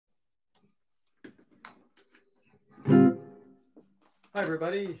Hi,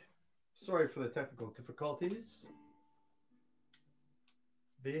 everybody. Sorry for the technical difficulties.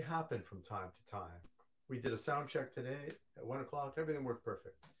 They happen from time to time. We did a sound check today at 1 o'clock. Everything worked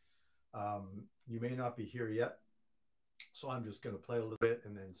perfect. You may not be here yet, so I'm just going to play a little bit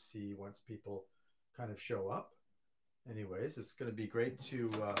and then see once people kind of show up. Anyways, it's going to be great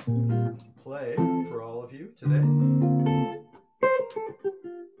to play for all of you today.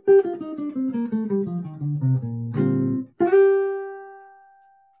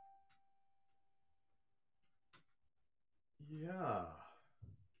 Yeah.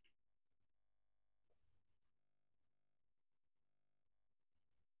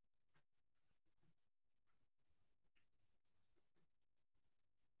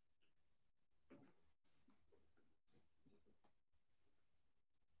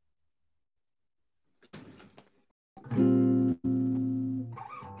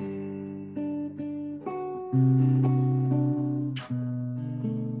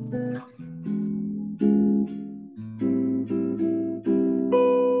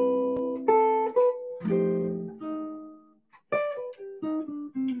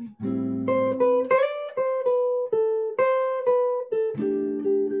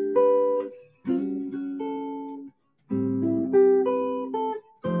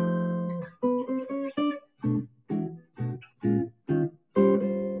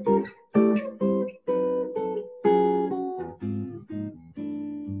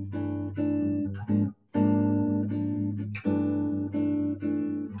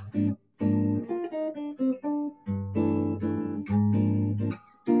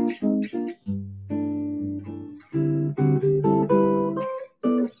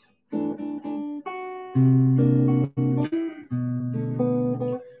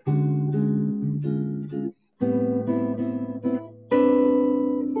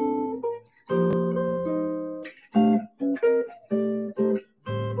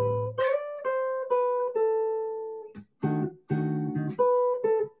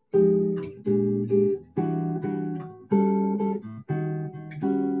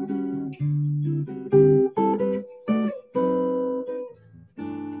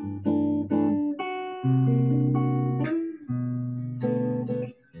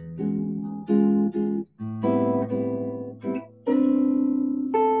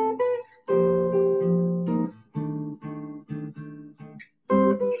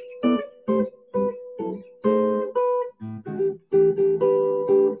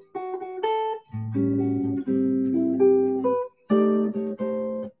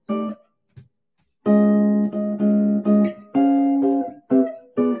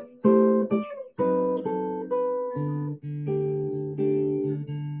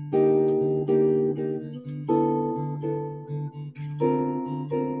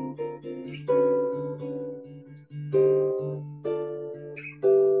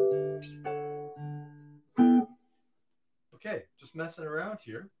 Okay, just messing around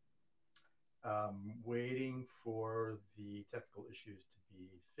here, waiting for the technical issues to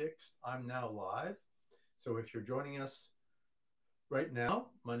be fixed. I'm now live. So if you're joining us right now,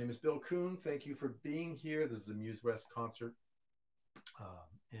 my name is Bill Coon. Thank you for being here. This is the Muse West concert.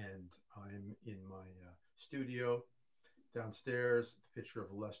 And I'm in my studio downstairs. The picture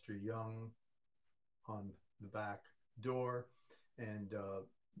of Lester Young on the back door. And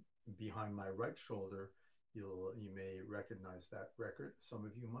behind my right shoulder, you may recognize that record. Some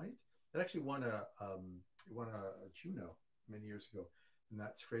of you might. It actually won a Juno many years ago, and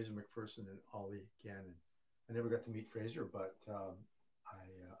that's Fraser McPherson and Ollie Gannon. I never got to meet Fraser, but I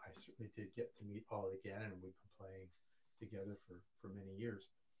certainly did get to meet Ollie Gannon, and we've been playing together for many years.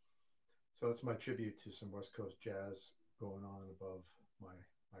 So that's my tribute to some West Coast jazz going on above my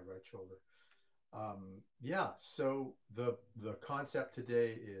right shoulder. Yeah, so the concept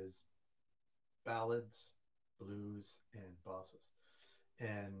today is ballads, blues, and bossas.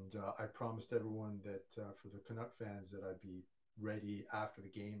 And I promised everyone that for the Canuck fans that I'd be ready after the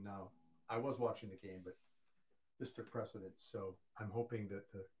game. Now, I was watching the game, but this took precedence. So I'm hoping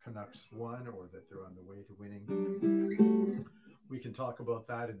that the Canucks won or that they're on the way to winning. We can talk about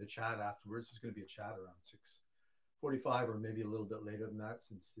that in the chat afterwards. There's going to be a chat around 6:45 or maybe a little bit later than that,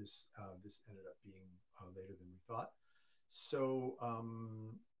 since this ended up being later than we thought. So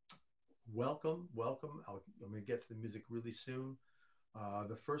welcome. I'm going to get to the music really soon.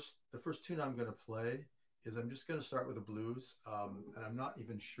 The first tune I'm going to play is, I'm just going to start with a blues, and I'm not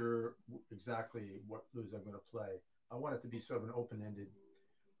even sure exactly what blues I'm going to play. I want it to be sort of an open-ended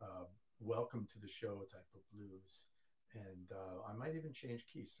welcome to the show type of blues, and I might even change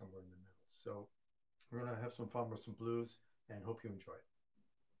keys somewhere in the middle. So we're going to have some fun with some blues, and hope you enjoy it.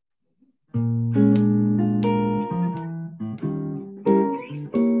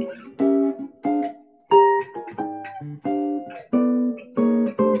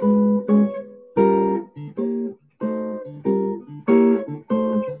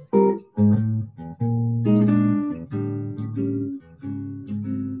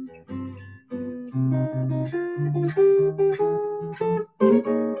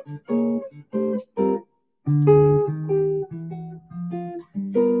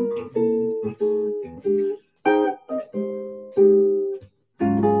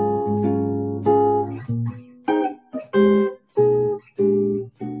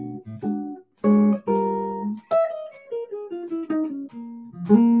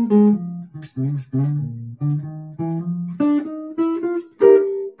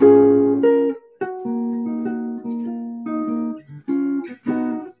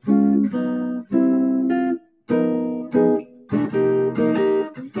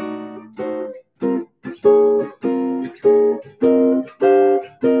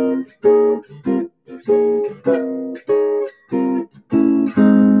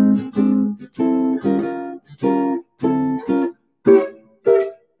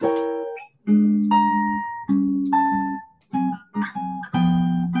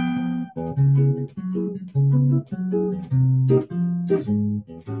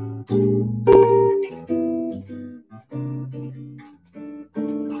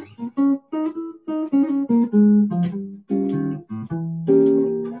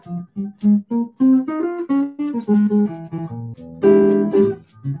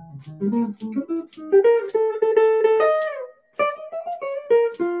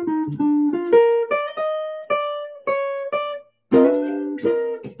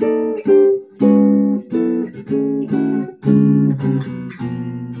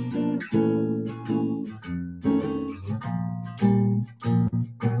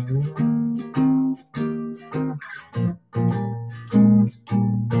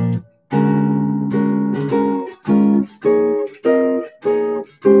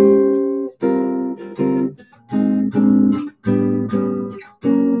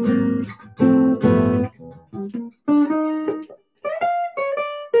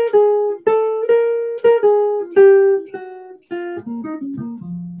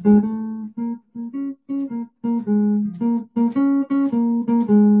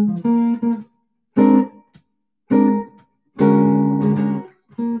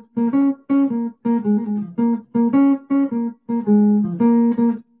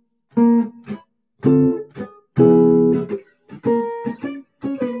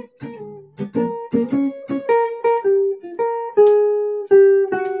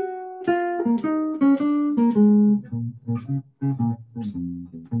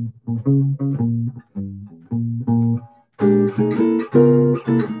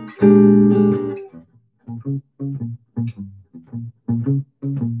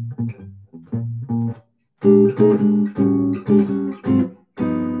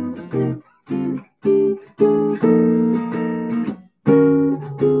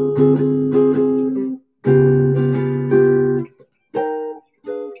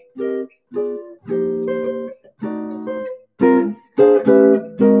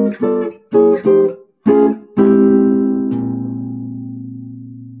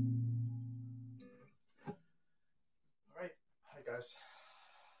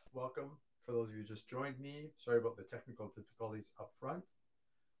 Welcome. For those of you who just joined me, sorry about the technical difficulties up front.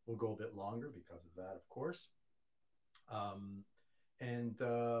 We'll go a bit longer because of that, of course. My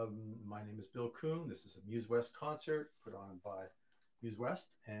name is Bill Coon. This is a Muse West concert put on by Muse West.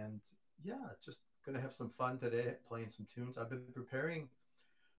 And yeah, just going to have some fun today playing some tunes. I've been preparing,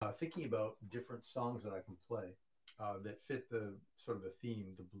 thinking about different songs that I can play that fit the sort of the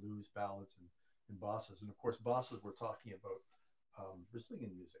theme, the blues, ballads, and bossas. And of course, bossas, we're talking about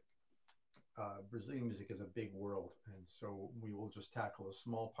Brazilian music. Brazilian music is a big world, and so we will just tackle a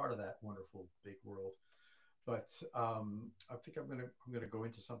small part of that wonderful big world. But I think I'm gonna go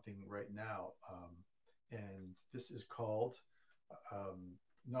into something right now, and this is called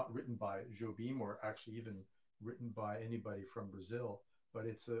not written by Jobim or actually even written by anybody from Brazil, but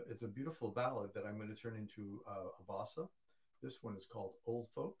it's a beautiful ballad that I'm going to turn into a bossa. This one is called Old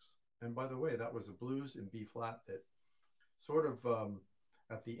Folks, and by the way, that was a blues in B flat that sort of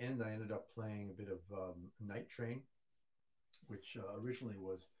at the end I ended up playing a bit of Night Train, which originally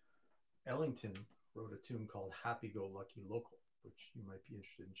was Ellington wrote a tune called Happy Go Lucky Local, which you might be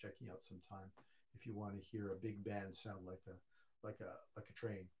interested in checking out sometime if you want to hear a big band sound like a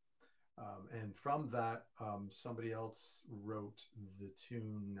train. And from that, somebody else wrote the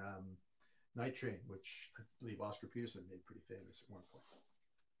tune Night Train, which I believe Oscar Peterson made pretty famous at one point.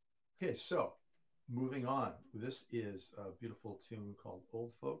 Okay, so moving on. This is a beautiful tune called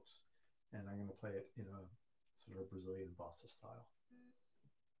Old Folks, and I'm going to play it in a sort of Brazilian bossa style.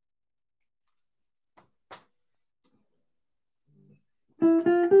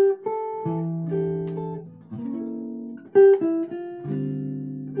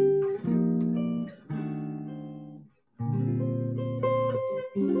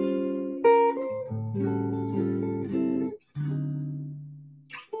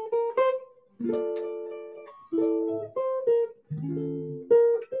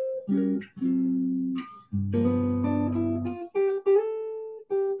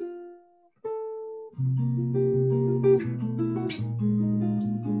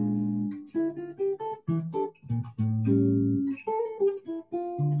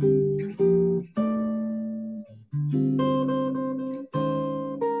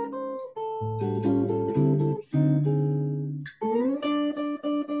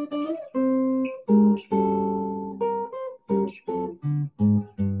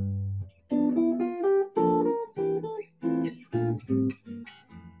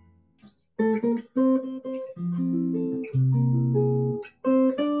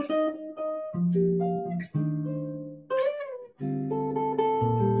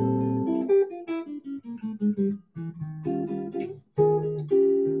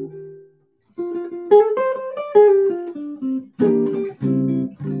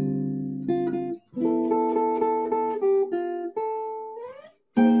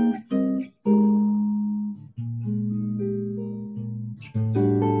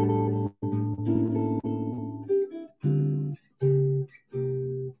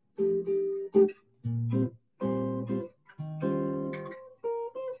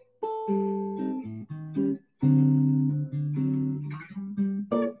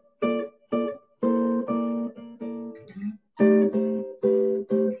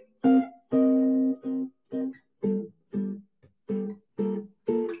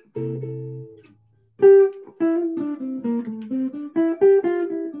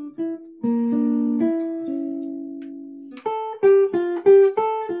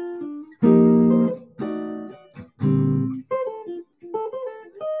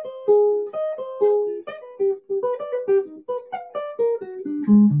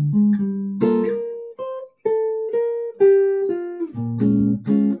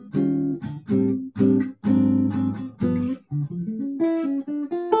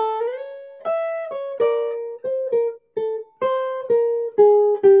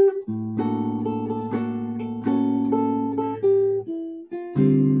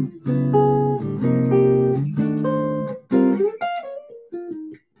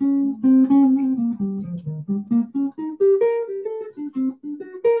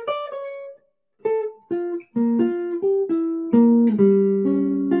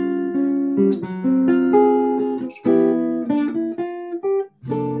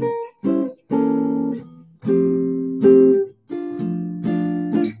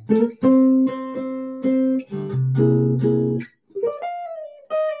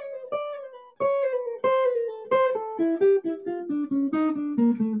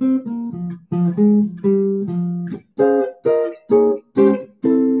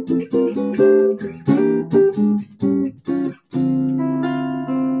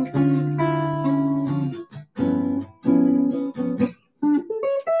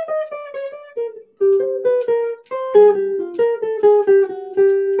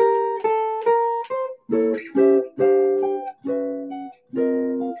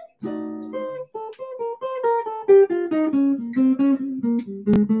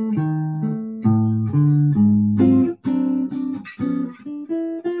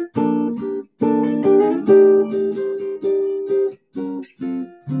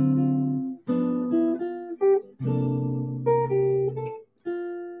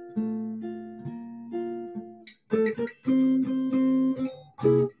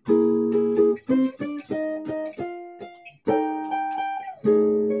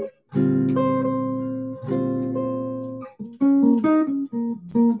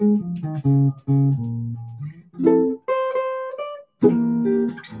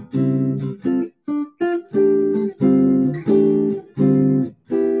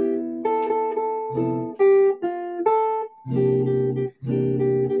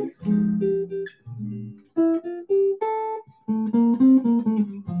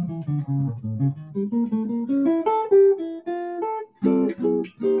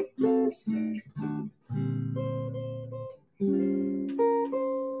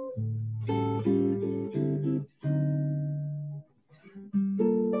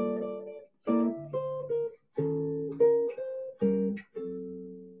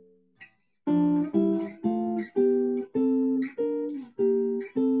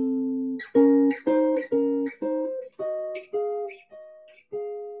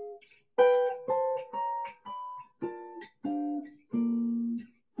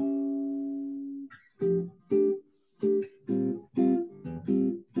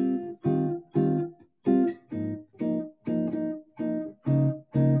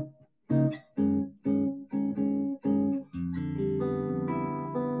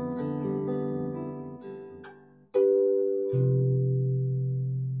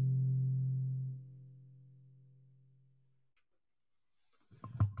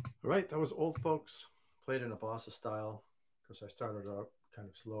 All right, that was Old Folks, played in a bossa style. Because I started out kind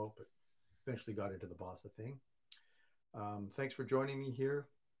of slow, but eventually got into the bossa thing. Thanks for joining me here.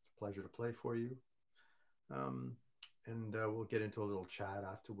 It's a pleasure to play for you. Um, and we'll get into a little chat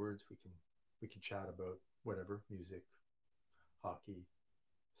afterwards. We can chat about whatever, music, hockey,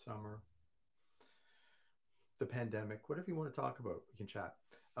 summer, the pandemic, whatever you want to talk about. We can chat.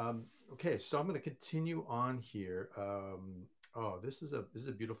 Okay, so I'm going to continue on here. Oh, this is a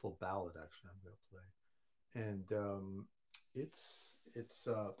beautiful ballad. Actually, I'm going to play, and it's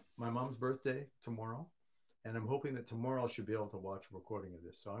my mom's birthday tomorrow, and I'm hoping that tomorrow I should be able to watch a recording of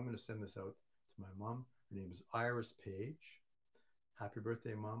this. So I'm going to send this out to my mom. Her name is Iris Page. Happy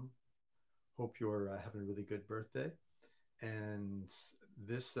birthday, mom. Hope you're having a really good birthday. And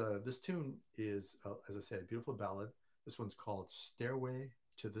this tune is, as I said, a beautiful ballad. This one's called "Stairway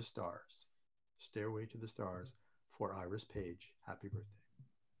to the Stars." "Stairway to the Stars" for Iris Page. Happy birthday.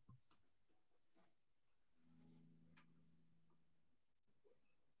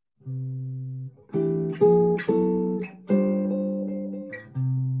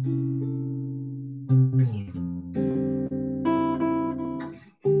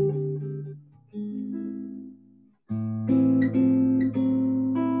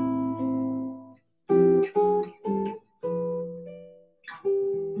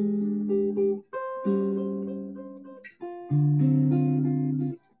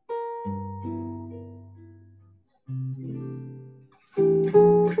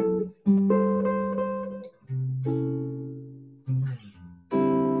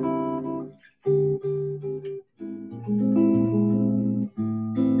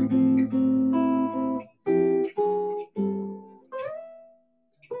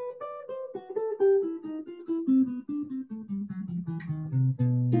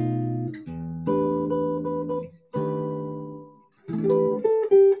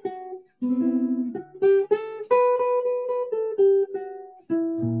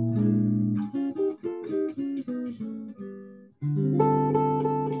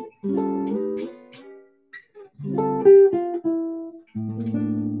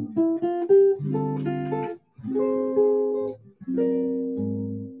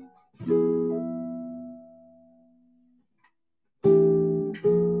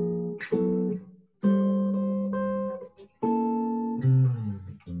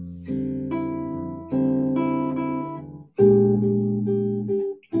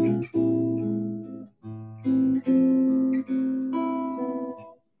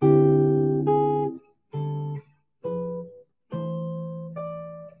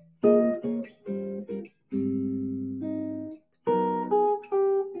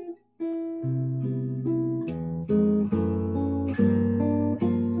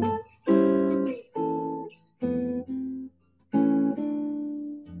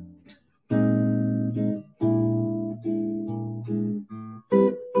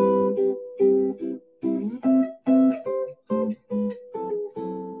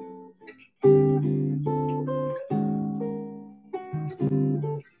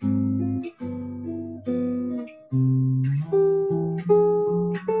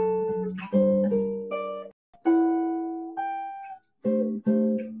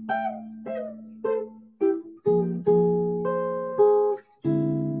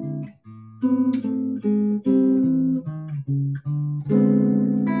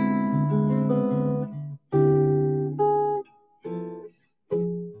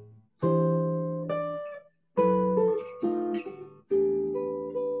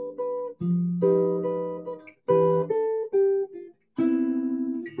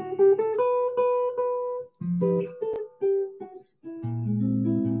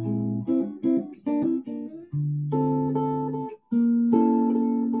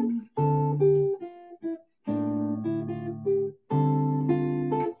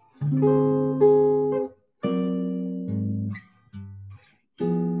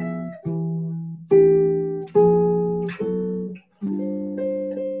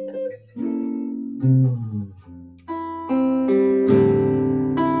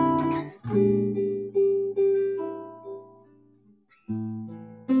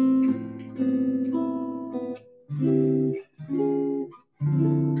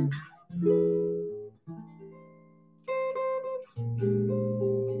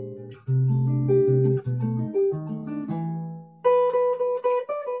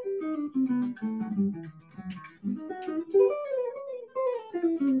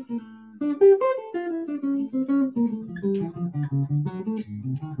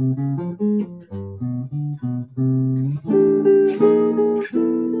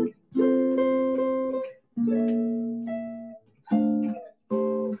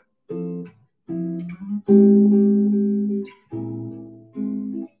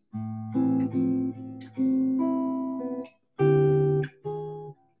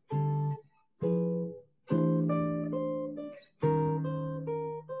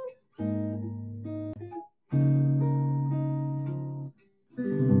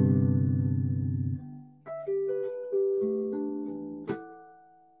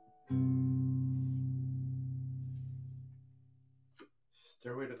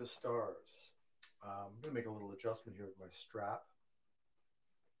 Stairway to the Stars. I'm going to make a little adjustment here with my strap.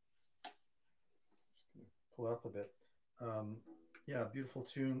 Just going to pull it up a bit. Yeah, beautiful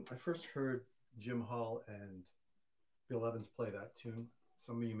tune. I first heard Jim Hall and Bill Evans play that tune.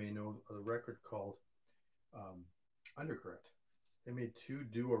 Some of you may know a record called Undercurrent. They made two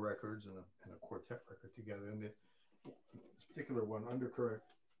duo records and a quartet record together. And this particular one, Undercurrent,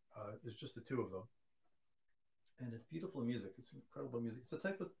 is just the two of them. And it's beautiful music. It's incredible music. It's the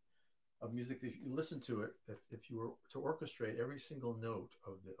type of music that if you listen to it, if you were to orchestrate every single note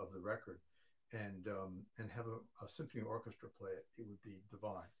of the record and have a symphony orchestra play it, it would be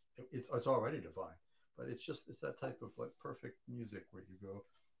divine. It's already divine, but it's that type of like perfect music where you go,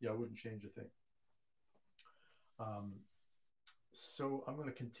 yeah, I wouldn't change a thing. So I'm going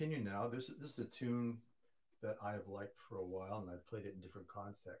to continue now. This is a tune that I have liked for a while, and I've played it in different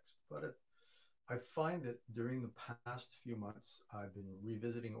contexts, but I find that during the past few months, I've been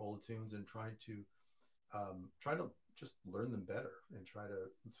revisiting old tunes and trying to just learn them better and try to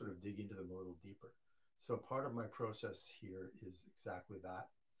sort of dig into them a little deeper. So part of my process here is exactly that.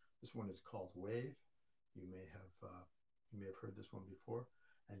 This one is called Wave. You may have heard this one before.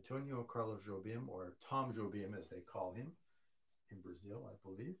 Antonio Carlos Jobim, or Tom Jobim as they call him in Brazil, I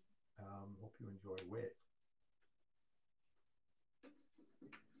believe. Hope you enjoy Wave.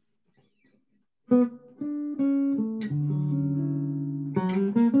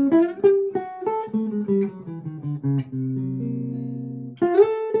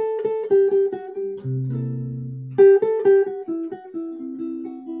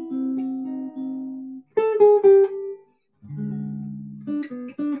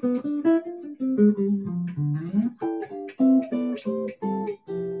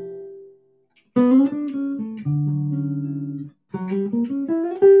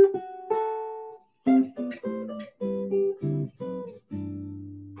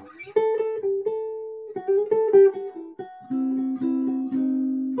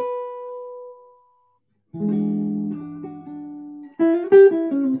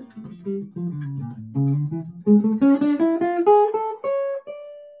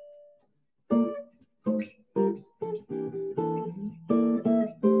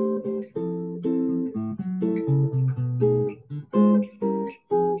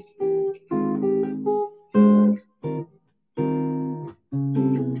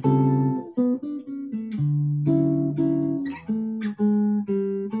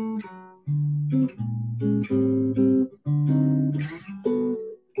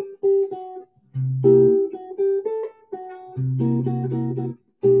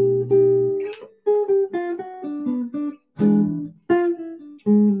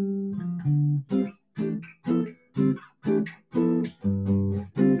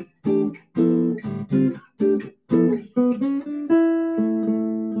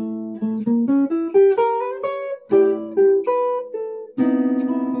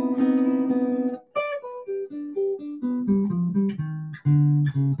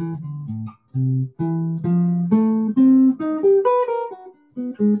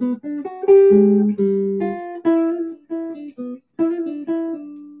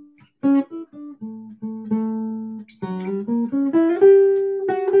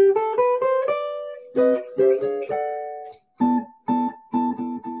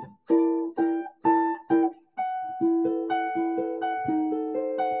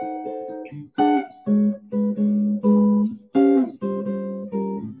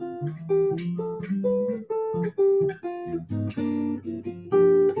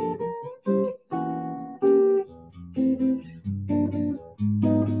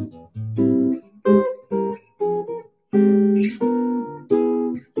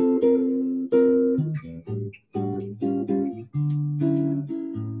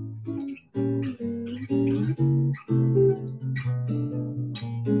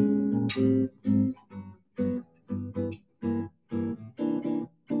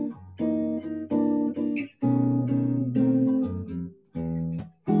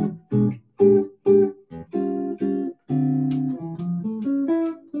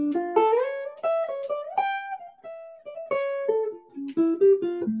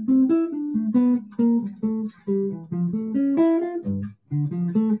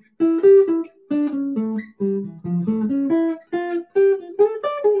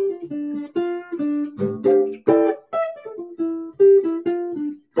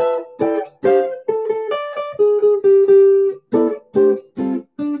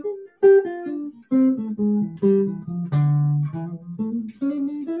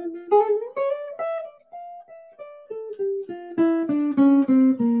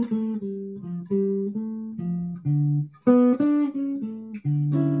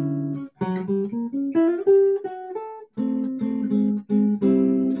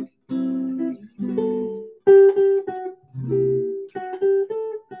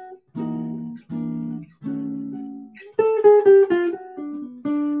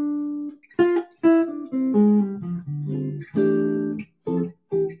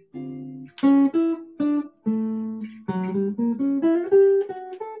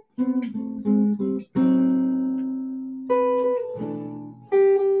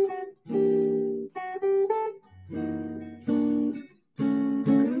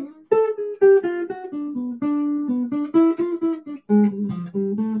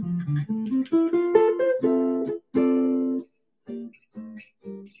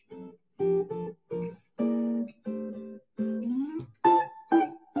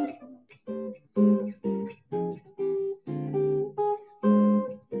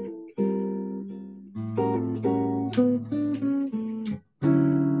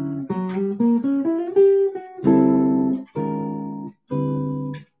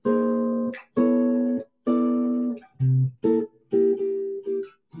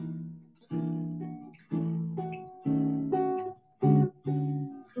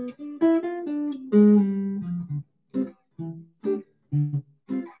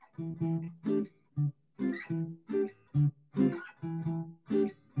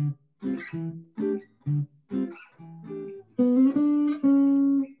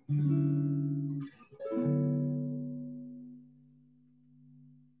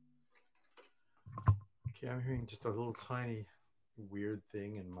 Okay, I'm hearing just a little tiny weird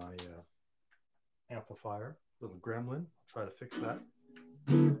thing in my amplifier, little gremlin. I'll try to fix that.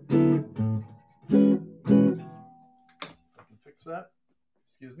 I can fix that.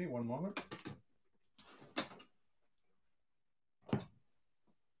 Excuse me, one moment.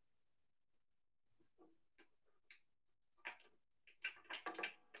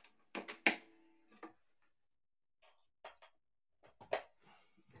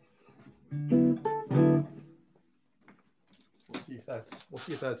 We'll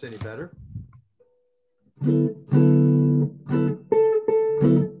see if that's any better. I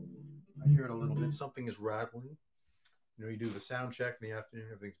hear it a little bit. Something is rattling. You know, you do the sound check in the afternoon,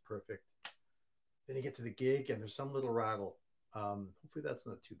 everything's perfect. Then you get to the gig and there's some little rattle. Hopefully that's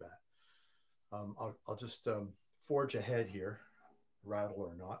not too bad. I'll just forge ahead here, rattle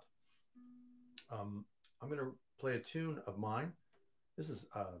or not. I'm going to play a tune of mine. This is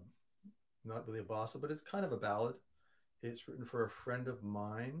not really a bossa, but it's kind of a ballad. It's written for a friend of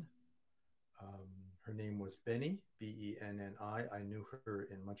mine. Her name was Benny, Benni. I knew her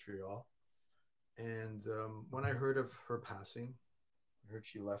in Montreal. And when I heard of her passing, I heard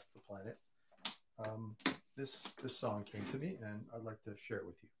she left the planet, this song came to me, and I'd like to share it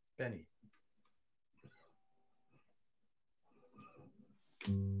with you. Benny.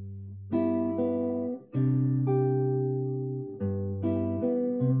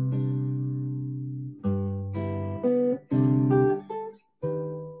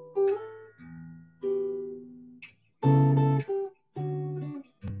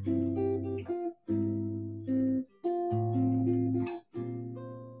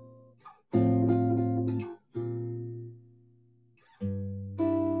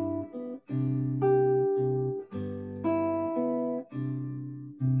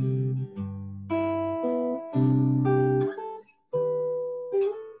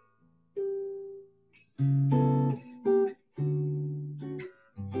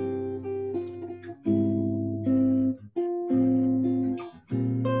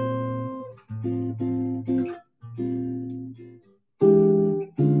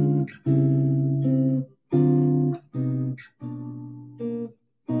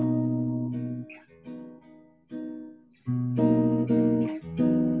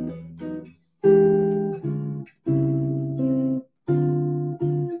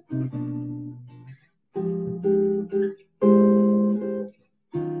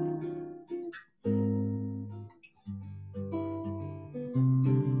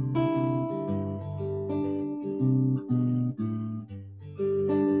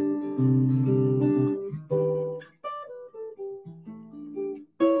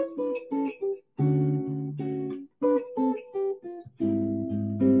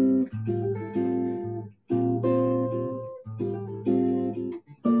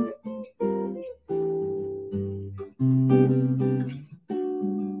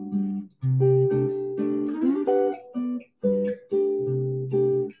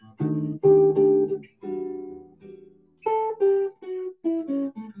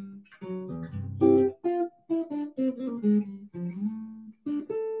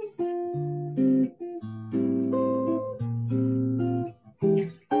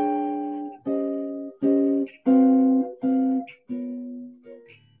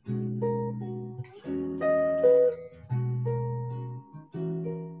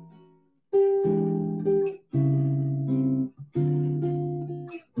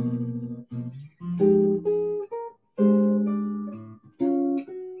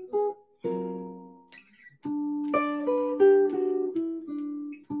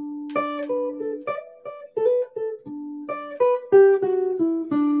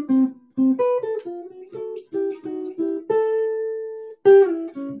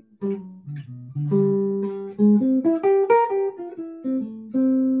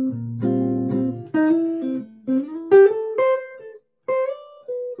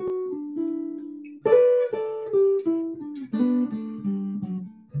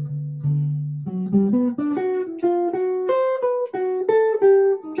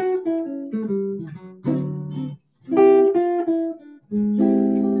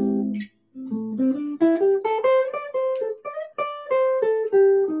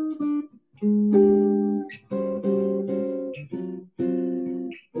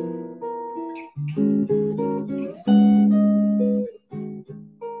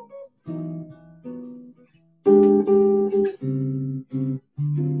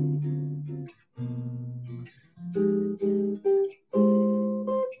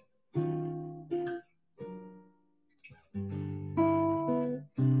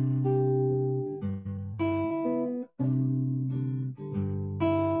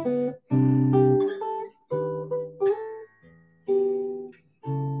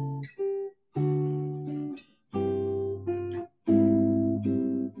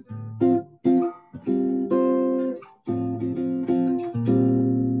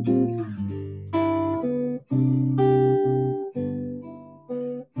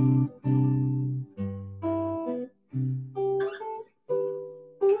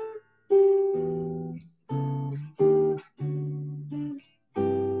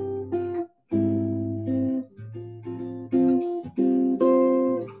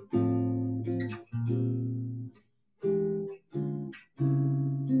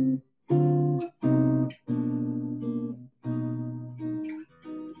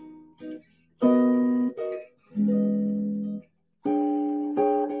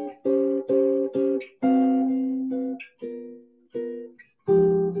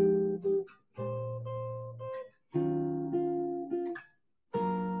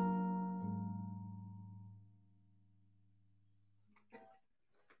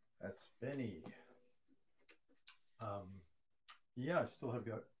 That's Benny. Um, yeah, I still have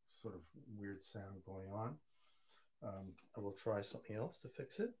that sort of weird sound going on. I will try something else to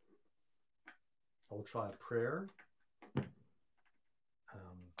fix it. I will try a prayer.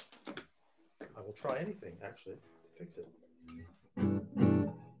 I will try anything actually to fix it.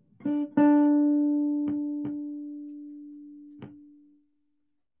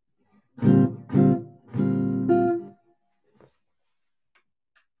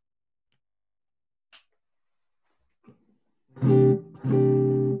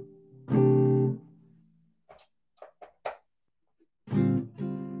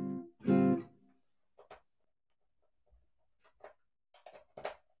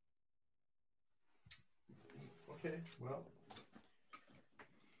 Okay, well,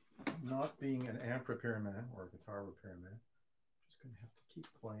 not being an amp repairman or a guitar repairman, just going to have to keep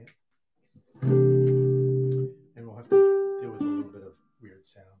playing. And we'll have to deal with a little bit of weird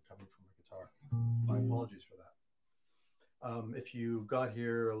sound coming from the guitar. My apologies for that. If you got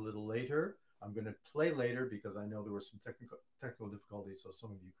here a little later, I'm going to play later because I know there were some technical difficulties, so some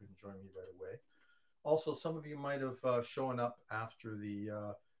of you couldn't join me right away. Also, some of you might have shown up after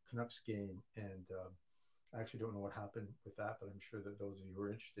the Canucks game, and I actually don't know what happened with that, but I'm sure that those of you who are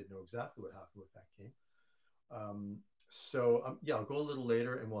interested know exactly what happened with that game. Yeah, I'll go a little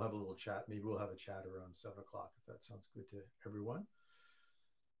later and we'll have a little chat. Maybe we'll have a chat around 7 o'clock if that sounds good to everyone,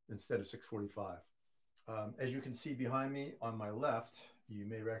 instead of 6:45. As you can see behind me on my left, you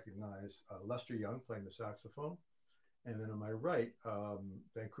may recognize Lester Young playing the saxophone. And then on my right,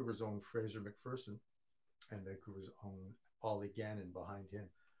 Vancouver's own Fraser McPherson and Vancouver's own Ollie Gannon behind him.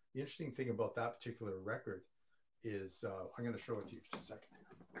 The interesting thing about that particular record is, I'm going to show it to you just a second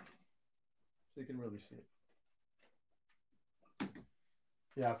here, so you can really see it.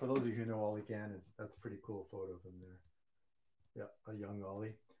 Yeah, for those of you who know Ollie Gannon, that's a pretty cool photo of him there. Yeah, a young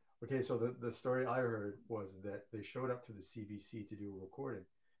Ollie. Okay, so the story I heard was that they showed up to the CBC to do a recording.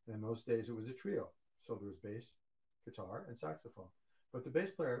 And in those days, it was a trio. So there was bass, guitar, and saxophone. But the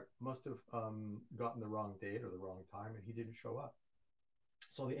bass player must have gotten the wrong date or the wrong time, and he didn't show up.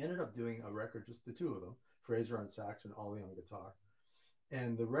 So they ended up doing a record, just the two of them, Fraser on sax and Ollie on guitar.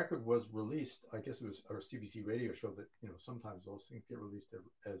 And the record was released, I guess it was our CBC radio show that, you know, sometimes those things get released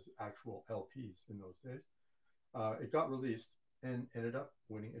as actual LPs in those days. It got released and ended up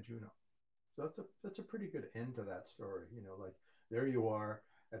winning a Juno. So that's a pretty good end to that story. You know, like there you are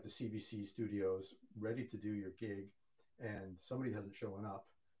at the CBC studios, ready to do your gig, and somebody hasn't shown up.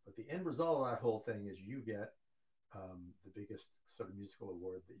 But the end result of that whole thing is you get the biggest sort of musical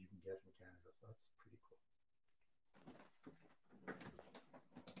award that you can get in Canada. So that's pretty cool.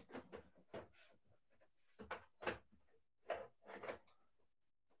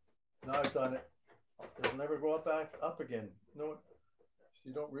 Now I've done it. It'll never go up again. No, so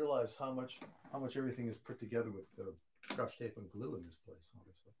you don't realize how much everything is put together with scotch tape and glue in this place,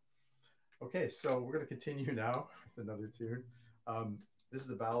 obviously. Okay, so we're going to continue now with another tune. This is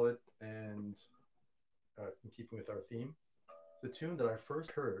a ballad, and in keeping with our theme, it's a tune that I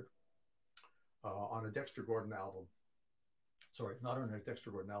first heard on a Dexter Gordon album. Sorry, not on a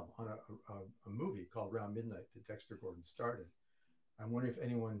Dexter Gordon album, on a movie called Round Midnight that Dexter Gordon started. I'm wondering if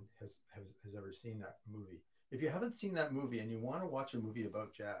anyone has ever seen that movie. If you haven't seen that movie and you want to watch a movie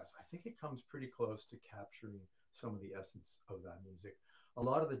about jazz, I think it comes pretty close to capturing some of the essence of that music. A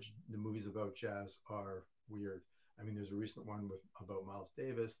lot of the movies about jazz are weird. I mean, there's a recent one with about Miles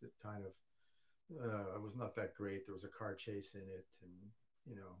Davis that kind of was not that great. There was a car chase in it, and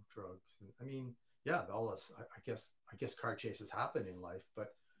drugs. And I mean, yeah, all this. I guess car chases happen in life,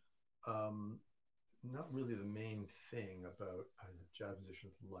 but um, not really the main thing about a jazz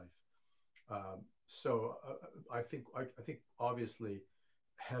musician's life. So I think obviously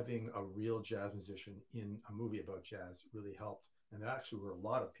having a real jazz musician in a movie about jazz really helped, and there actually were a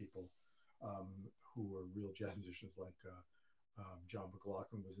lot of people um, who were real jazz musicians, like John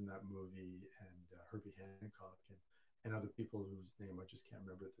McLaughlin was in that movie, and Herbie Hancock, and other people whose name I just can't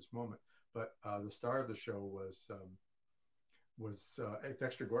remember at this moment. But the star of the show was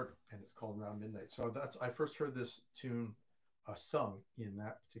Dexter Gordon, and it's called Around Midnight. So that's I first heard this tune sung in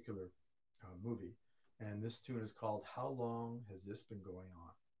that particular movie, and this tune is called "How Long Has This Been Going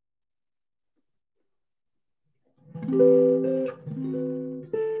On?"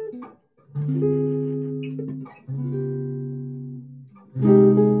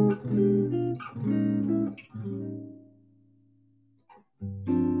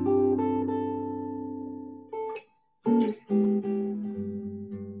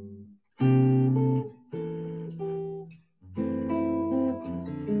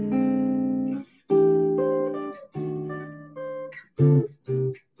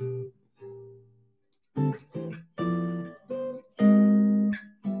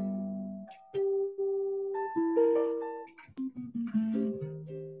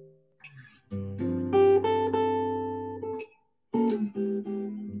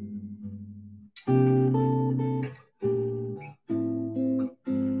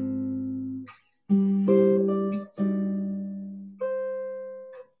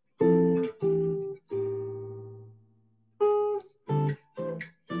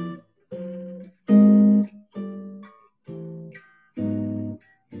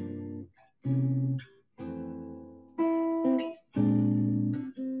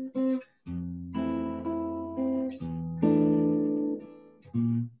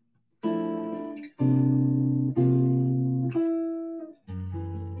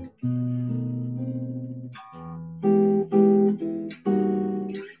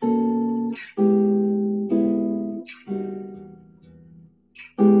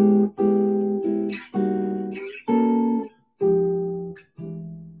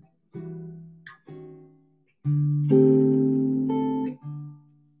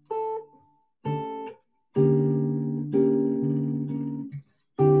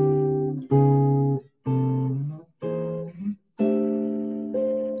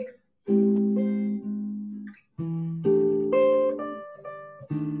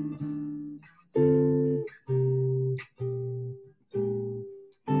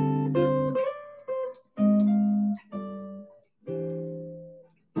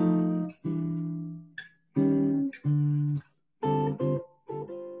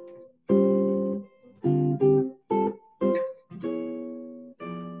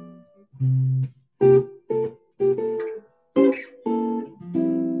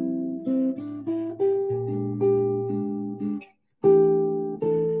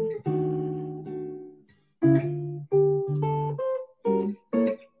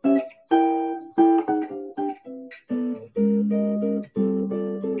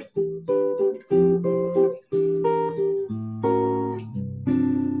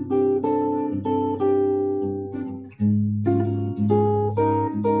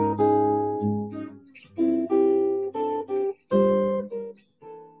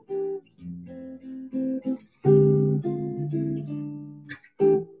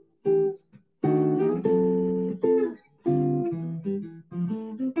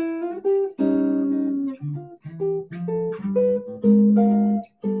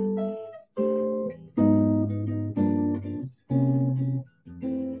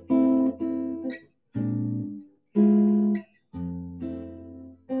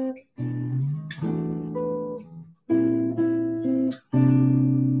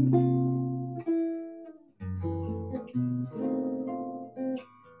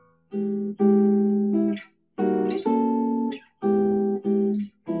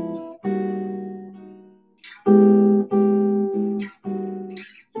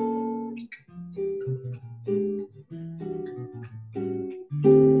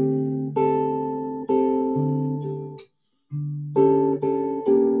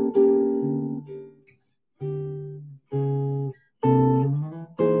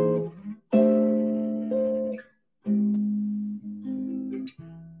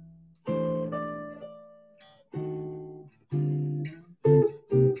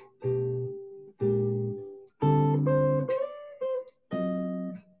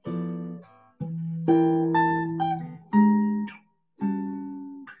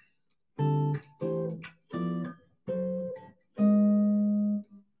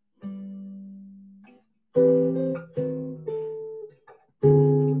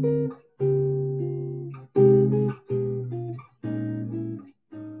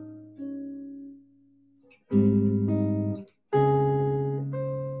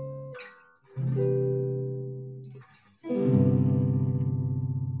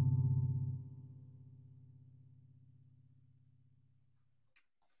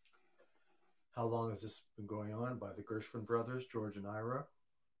 How Long Has This Been Going On by the Gershwin brothers, George and Ira.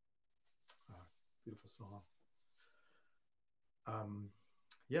 Beautiful song.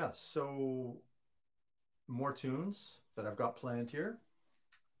 Yeah, so more tunes that I've got planned here.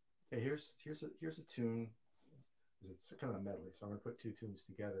 Okay, here's a tune. It's kind of a medley, so I'm going to put two tunes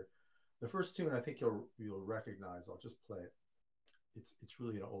together. The first tune I think you'll recognize. I'll just play it. It's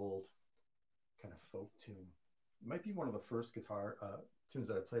really an old kind of folk tune. It might be one of the first guitar tunes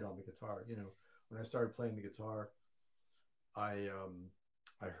that I played on the guitar. You know, when I started playing the guitar, I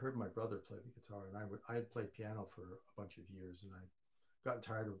heard my brother play the guitar, and I had played piano for a bunch of years, and I got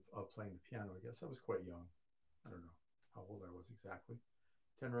tired of playing the piano. I guess I was quite young. I don't know how old I was exactly,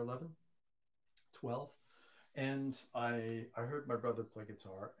 10 or 11, 12. And I heard my brother play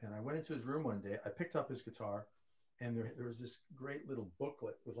guitar, and I went into his room one day. I picked up his guitar, and there was this great little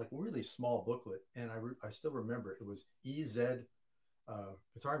booklet with like a really small booklet, and I still remember it was EZ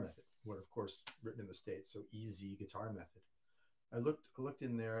guitar method, what of course written in the States, so EZ guitar method. I looked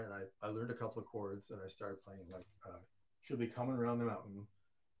in there, and I learned a couple of chords, and I started playing like She'll Be Coming Around the Mountain,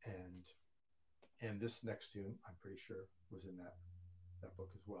 and this next tune I'm pretty sure was in that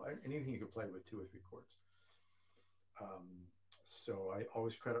book as well. Anything you could play with 2 or 3 chords. So I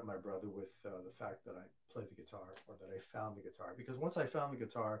always credit my brother with the fact that I played the guitar, or that I found the guitar, because once I found the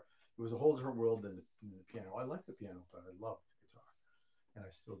guitar, it was a whole different world than the piano. I like the piano, but I love the guitar, and I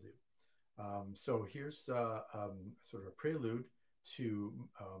still do. So here's sort of a prelude to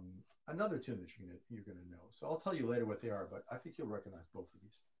another tune that you're gonna know. So I'll tell you later what they are, but I think you'll recognize both of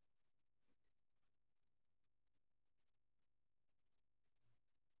these.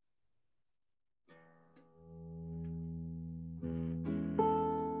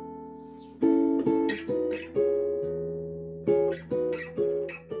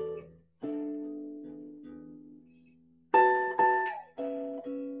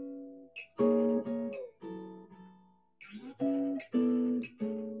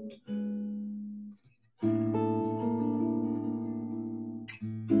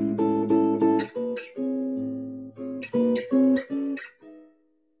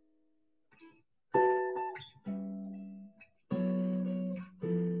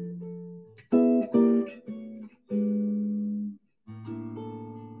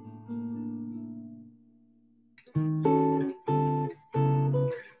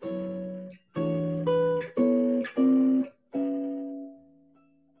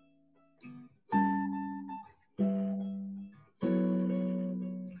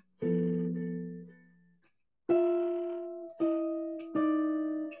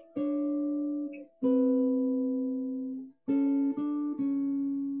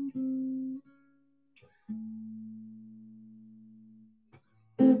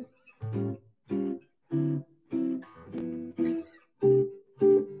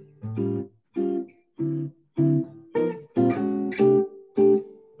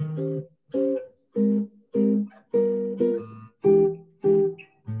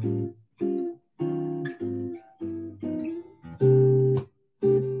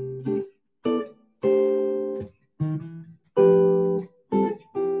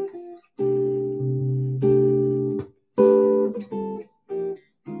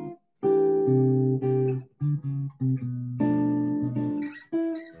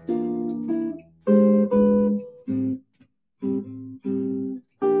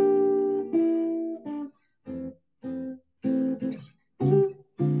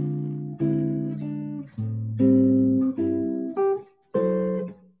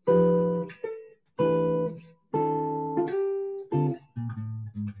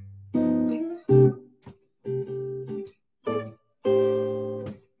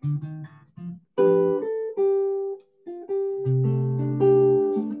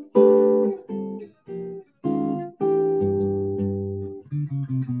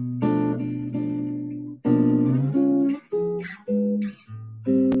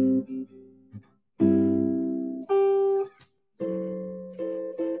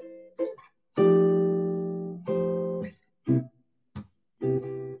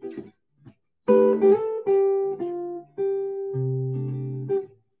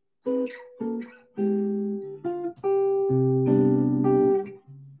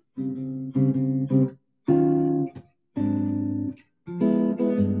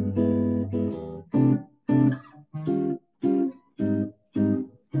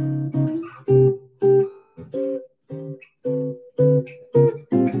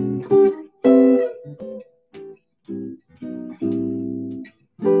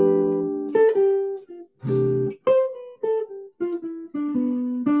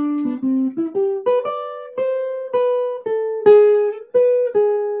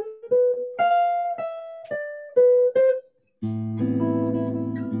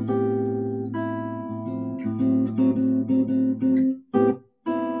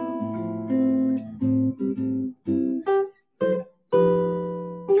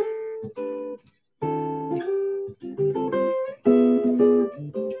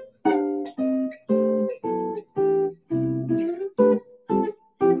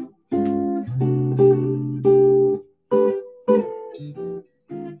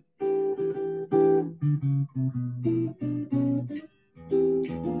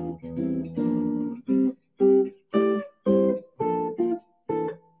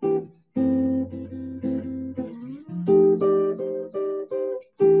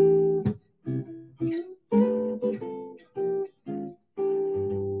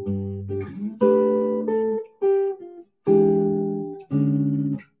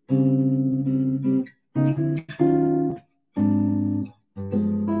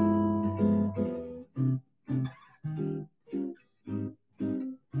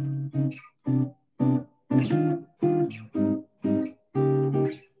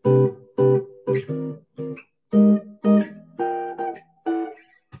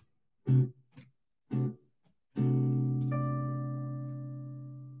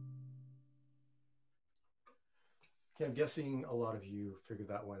 I'm guessing a lot of you figured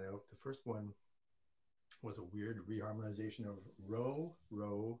that one out. The first one was a weird reharmonization of row,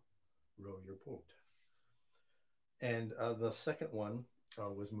 row, row your boat. And the second one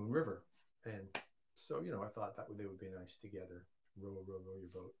was Moon River. And so, I thought that they would be nice together. Row, row, row your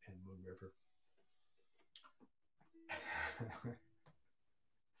boat and Moon River.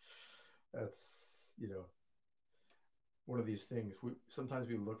 That's, one of these things. Sometimes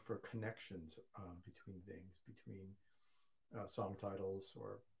we look for connections between things, between song titles,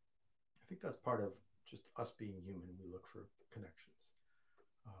 or I think that's part of just us being human. We look for connections.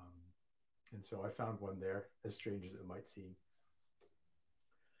 And so I found one there, as strange as it might seem.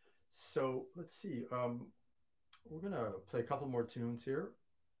 So let's see. We're going to play a couple more tunes here.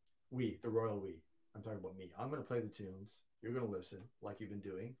 We, the royal we. I'm talking about me. I'm going to play the tunes. You're going to listen like you've been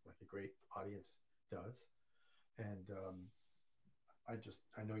doing, like a great audience does. And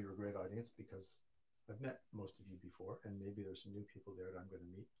I know you're a great audience because I've met most of you before, and maybe there's some new people there that I'm going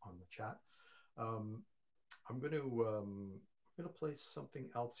to meet on the chat. I'm going to play something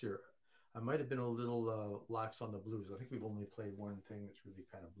else here. I might have been a little lax on the blues. I think we've only played one thing that's really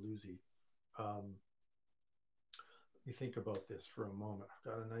kind of bluesy. Let me think about this for a moment. I've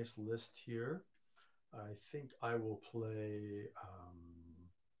got a nice list here. I think I will play.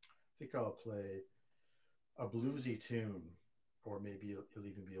 I'll play a bluesy tune, or maybe it'll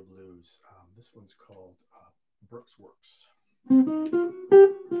even be a blues. This one's called Brooks Works.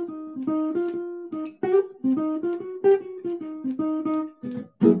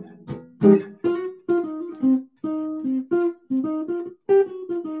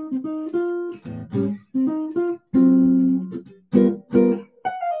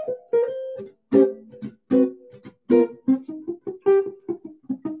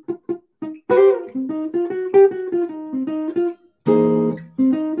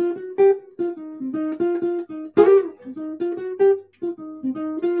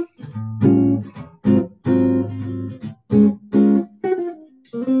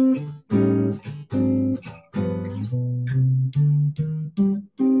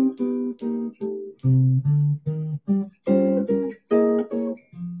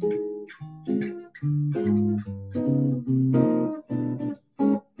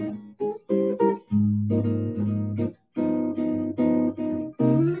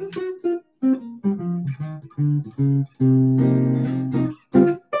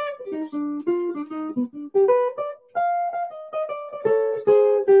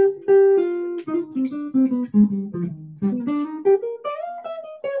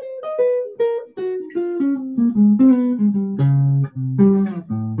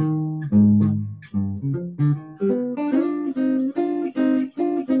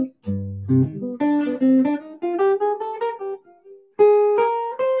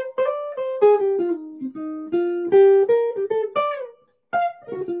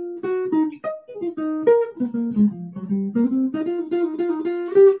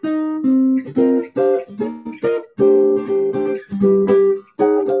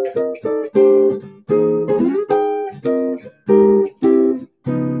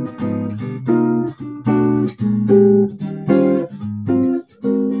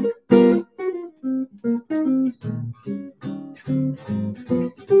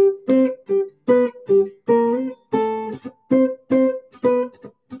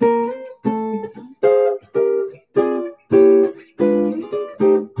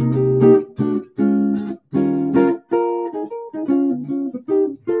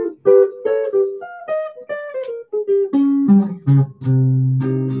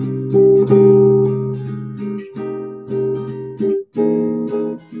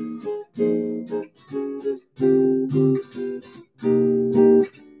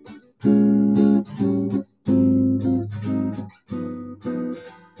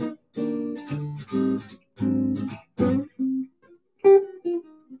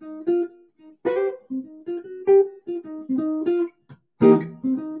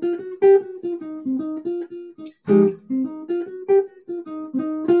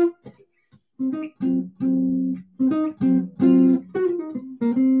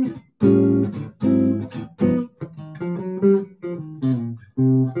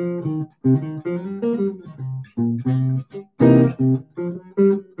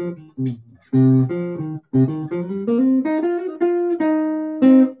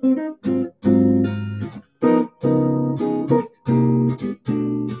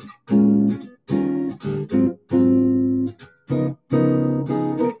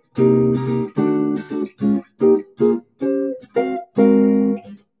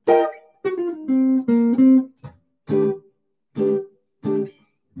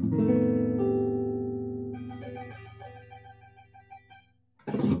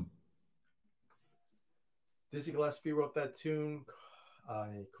 Gillespie wrote that tune.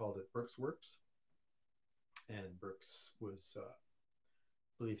 I called it Brooks Works. And Brooks was, I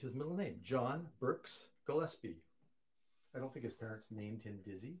believe, his middle name, John Brooks Gillespie. I don't think his parents named him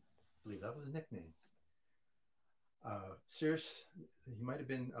Dizzy. I believe that was a nickname. Serious, he might have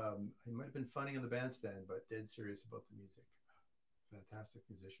been funny on the bandstand, but dead serious about the music. Fantastic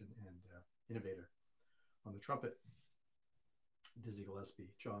musician and innovator on the trumpet. Dizzy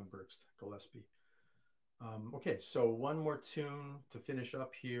Gillespie, John Brooks Gillespie. Okay, so one more tune to finish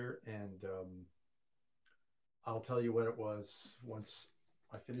up here, and I'll tell you what it was once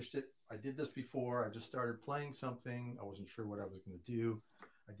I finished it. I did this before. I just started playing something. I wasn't sure what I was going to do.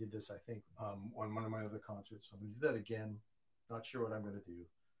 I did this, I think, on one of my other concerts. So I'm going to do that again. Not sure what I'm going to do.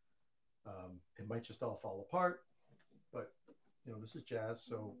 It might just all fall apart, but you know, this is jazz,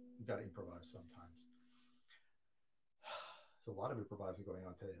 so you've got to improvise sometimes. There's a lot of improvising going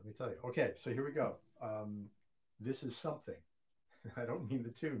on today, let me tell you. Okay, so here we go. This is something. I don't mean the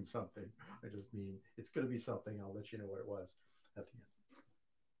tune something. I just mean it's going to be something. I'll let you know what it was at the end.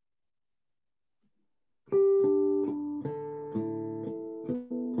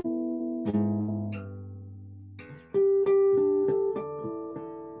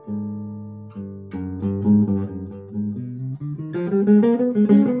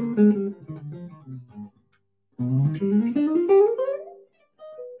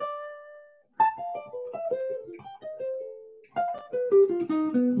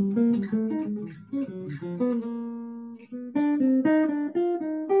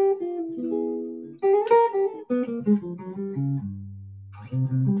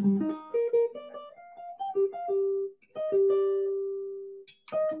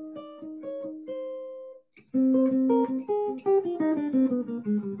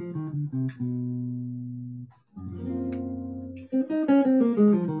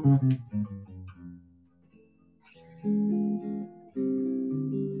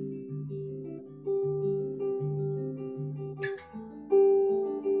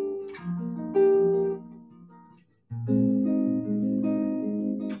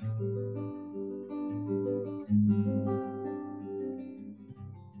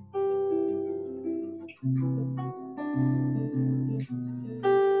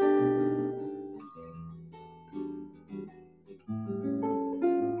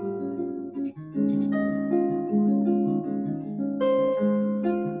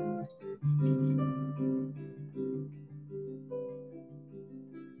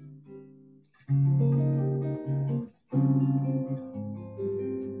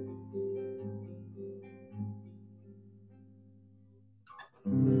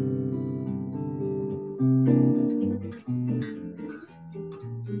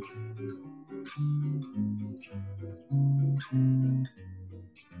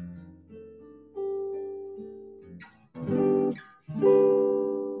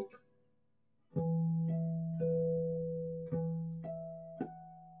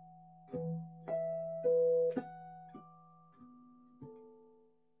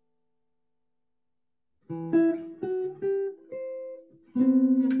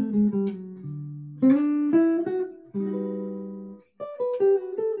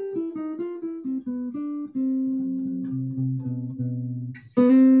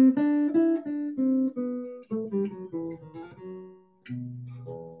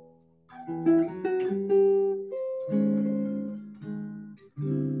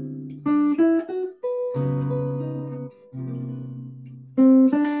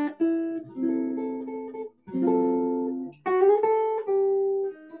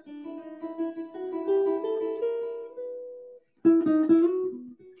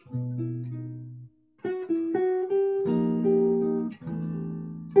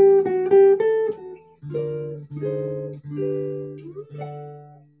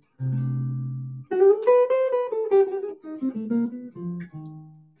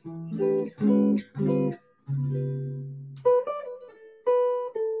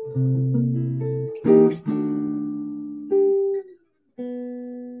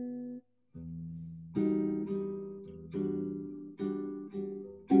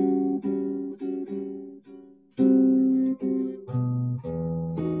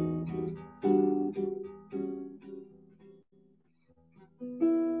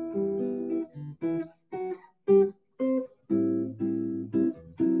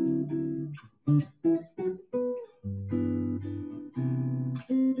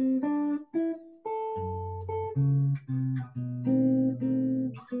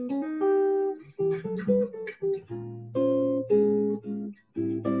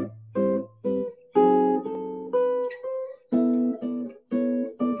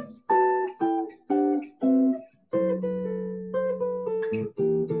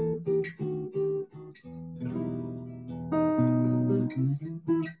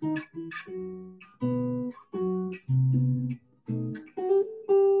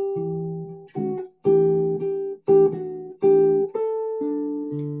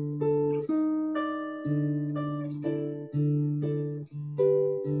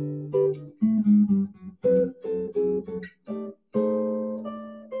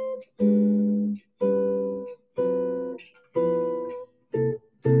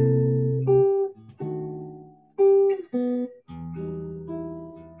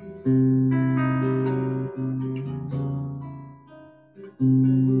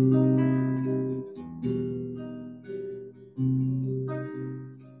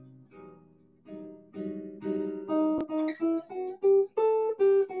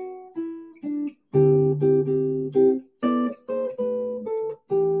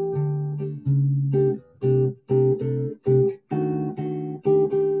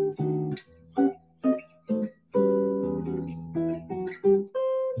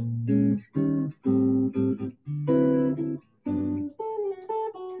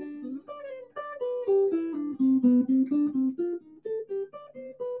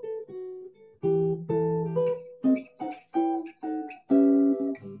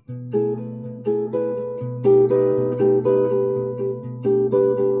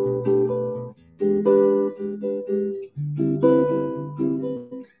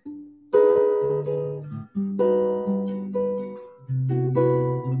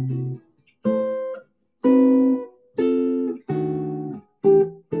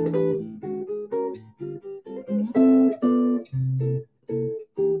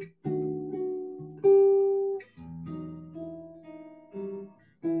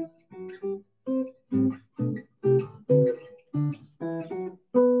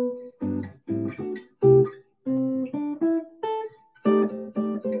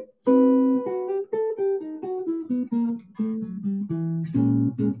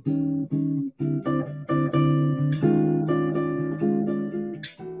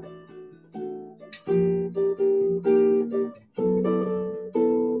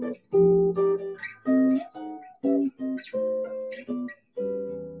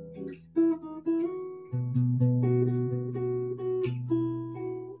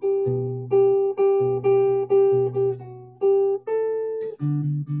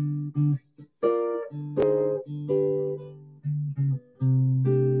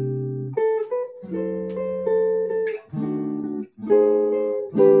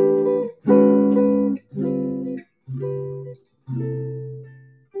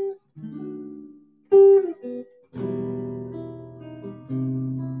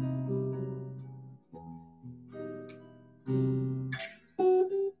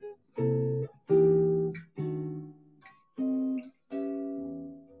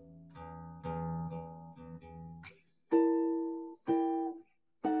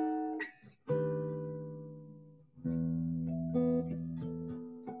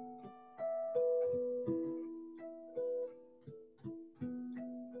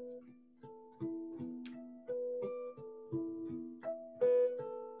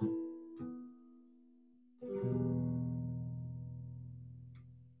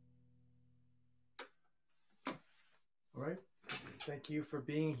 All right. Thank you for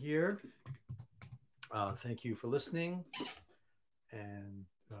being here. Thank you for listening and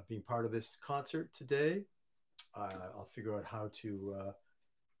being part of this concert today. I'll figure out how to,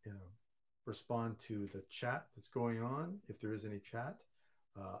 you know, respond to the chat that's going on, if there is any chat.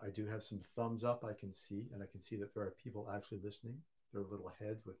 I do have some thumbs up I can see, and I can see that there are people actually listening. There are little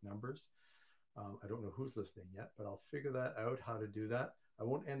heads with numbers. I don't know who's listening yet, but I'll figure that out, how to do that. I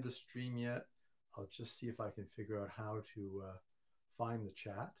won't end the stream yet. I'll just see if I can figure out how to find the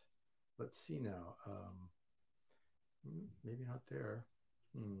chat. Let's see now. Maybe not there.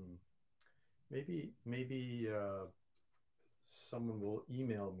 Maybe someone will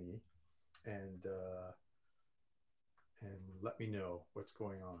email me and let me know what's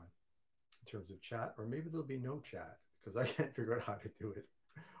going on in terms of chat, or maybe there'll be no chat because I can't figure out how to do it.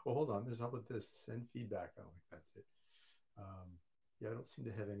 Well, hold on. There's how about this? Send feedback. I don't think that's it. Yeah, I don't seem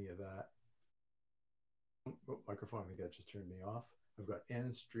to have any of that. Oh, microphone. I think that just turned me off. I've got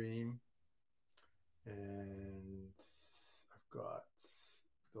end stream, and I've got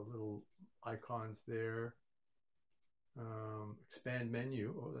the little icons there. Expand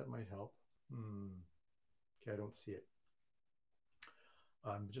menu. Oh, that might help. Okay, I don't see it.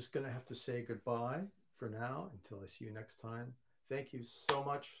 I'm just going to have to say goodbye for now until I see you next time. Thank you so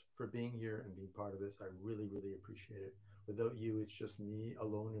much for being here and being part of this. I really, really appreciate it. Without you, it's just me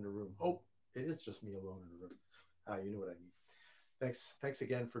alone in a room. Oh, it is just me alone in a room. You know what I mean. Thanks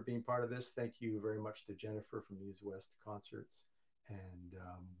again for being part of this. Thank you very much to Jennifer from Muse West Concerts, and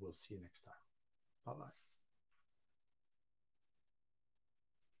we'll see you next time. Bye-bye.